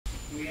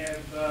We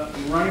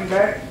have running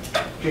back,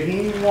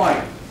 Jahiem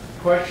White.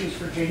 Questions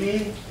for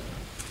Jahiem?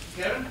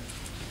 Kevin?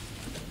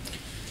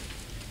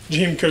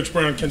 Jahiem, Coach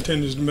Brown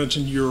continues to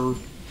mention your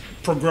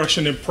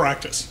progression in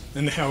practice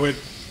and how it,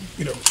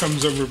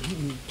 comes over,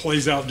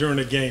 plays out during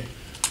a game.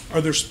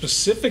 Are there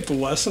specific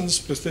lessons,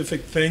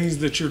 specific things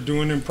that you're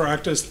doing in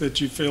practice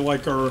that you feel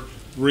like are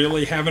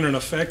really having an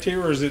effect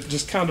here, or is it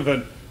just kind of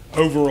an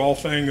overall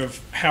thing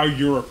of how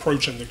you're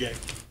approaching the game?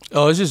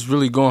 Oh, it's just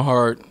really going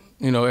hard.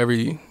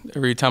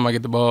 Every time I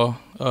get the ball,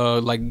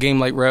 like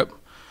game-like rep.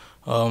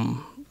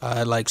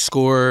 I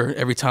score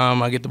every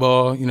time I get the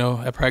ball,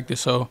 at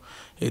practice, so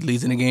it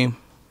leads in the game.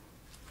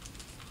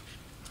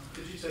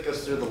 Could you take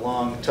us through the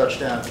long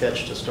touchdown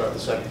catch to start the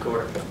second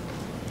quarter?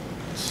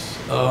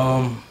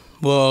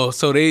 Well,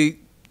 so they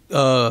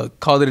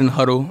called it in the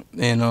huddle,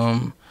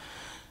 and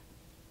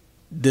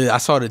I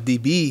saw the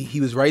DB.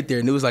 He was right there,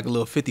 and it was like a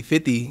little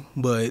 50-50,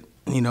 but,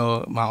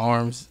 my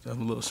arms,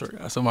 I'm a little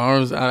short. So my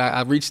arms,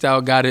 I reached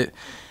out, got it,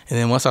 and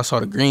then once I saw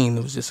the green,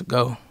 it was just a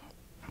go.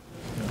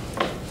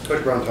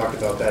 Coach Brown talked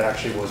about that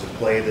actually was a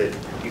play that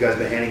you guys have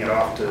been handing it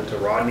off to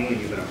Rodney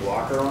and you've been a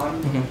blocker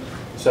on.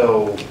 Mm-hmm.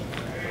 So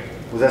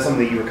was that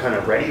something that you were kind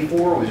of ready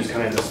for, or was it just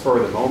kind of in the spur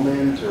of the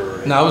moment?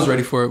 Or No, I was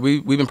ready for it.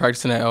 We've been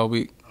practicing that all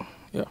week.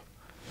 Yeah.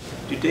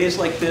 Do days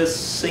like this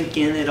sink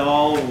in at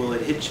all? Will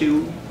it hit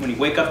you when you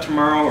wake up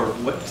tomorrow, or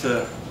what?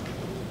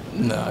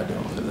 No, I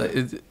don't.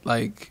 It's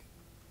like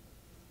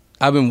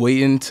I've been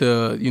waiting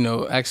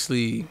to,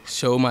 actually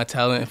show my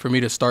talent. And for me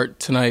to start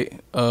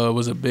tonight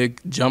was a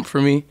big jump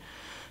for me.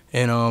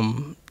 And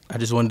I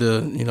just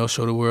wanted to,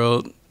 show the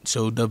world,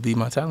 show WB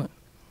my talent.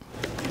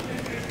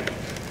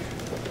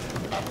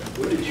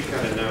 When did you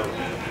kind of know,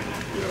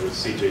 with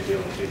C.J.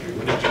 Dillon's injury,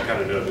 when did you kind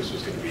of know this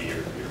was going to be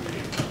your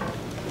game?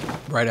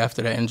 Right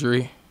after that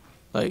injury.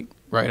 Right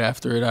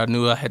after it, I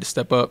knew I had to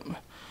step up.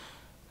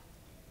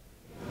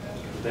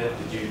 Did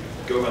you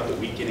go about the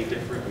week any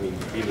different? I mean,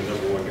 being the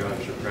 #1 guy, I'm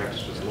sure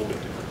practice was a little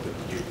bit different,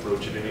 but did you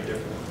approach it any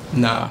different?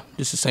 Nah,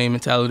 just the same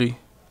mentality.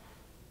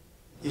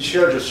 You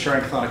showed your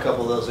strength on a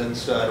couple of those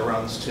inside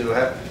runs, too.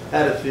 How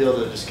did it feel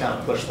to just kind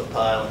of push the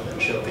pile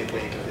and show people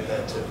you can do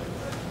that, too?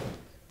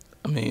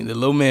 I mean, the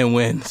low man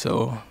wins,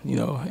 so,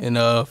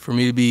 and for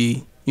me to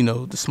be,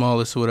 the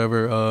smallest or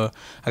whatever,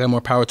 I got more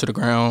power to the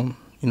ground,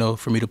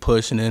 for me to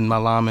push, and then my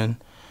linemen,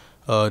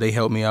 they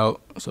helped me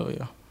out, so,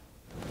 yeah.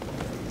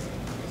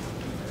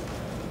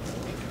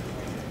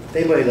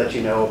 Did anybody let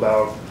you know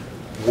about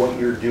what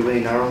you're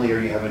doing? Not only are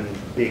you having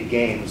big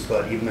games,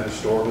 but even the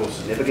historical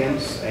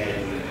significance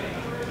and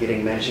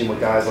getting mentioned with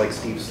guys like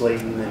Steve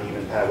Slayton and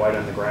even Pat White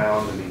on the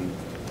ground. I mean,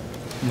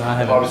 No, I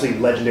haven't. obviously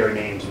legendary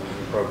names in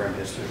program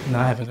history. No,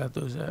 I haven't got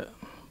those yet.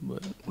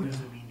 But What does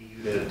it mean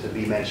to you to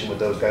be mentioned with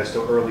those guys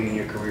so early in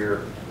your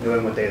career,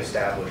 knowing what they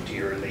established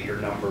here and that your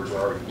numbers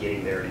are already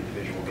getting there in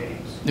individual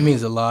games? it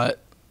means a lot.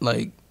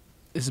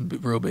 It's a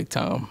real big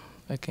time.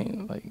 I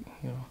can't, real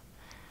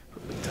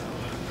big time.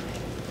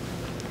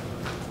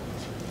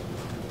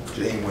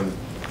 Jahiem, when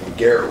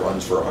Garrett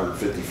runs for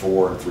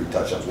 154 and 3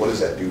 touchdowns, what does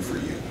that do for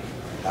you?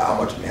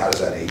 How does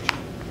that age you?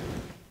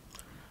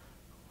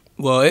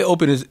 Well, it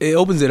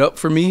opens it up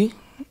for me,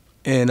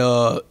 and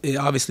it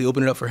obviously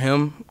opened it up for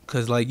him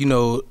because, we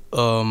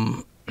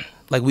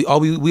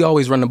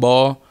always run the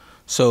ball,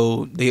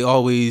 so they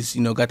always,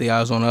 got their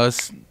eyes on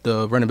us,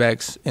 the running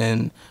backs,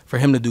 and for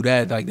him to do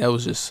that, that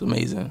was just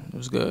amazing. It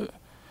was good.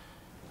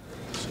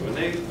 So when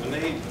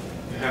they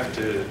have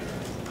to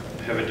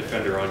have a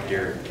defender on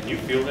Garrett, can you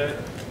feel that?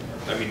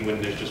 I mean,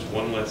 when there's just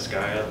one less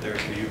guy out there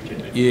for you,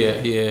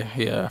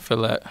 Yeah, I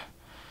feel that.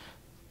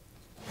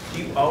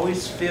 Do you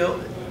always feel?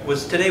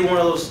 Was today one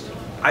of those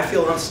I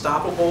feel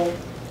unstoppable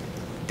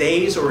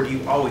days, or do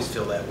you always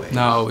feel that way?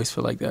 No, I always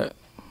feel like that.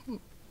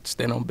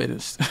 Stand on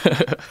business.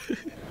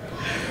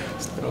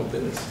 Stand on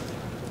business.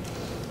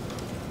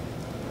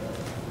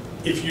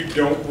 If you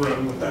don't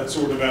run with that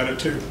sort of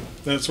attitude,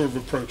 that sort of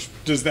approach,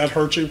 does that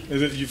hurt you?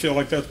 Is it you feel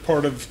like that's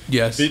part of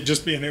Yes.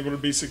 just being able to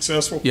be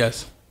successful?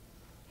 Yes.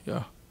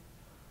 Yeah.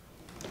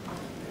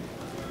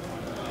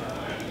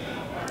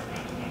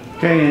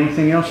 Okay,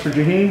 anything else for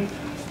Jahiem?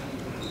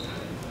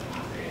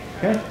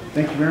 Okay,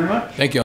 thank you very much. Thank you.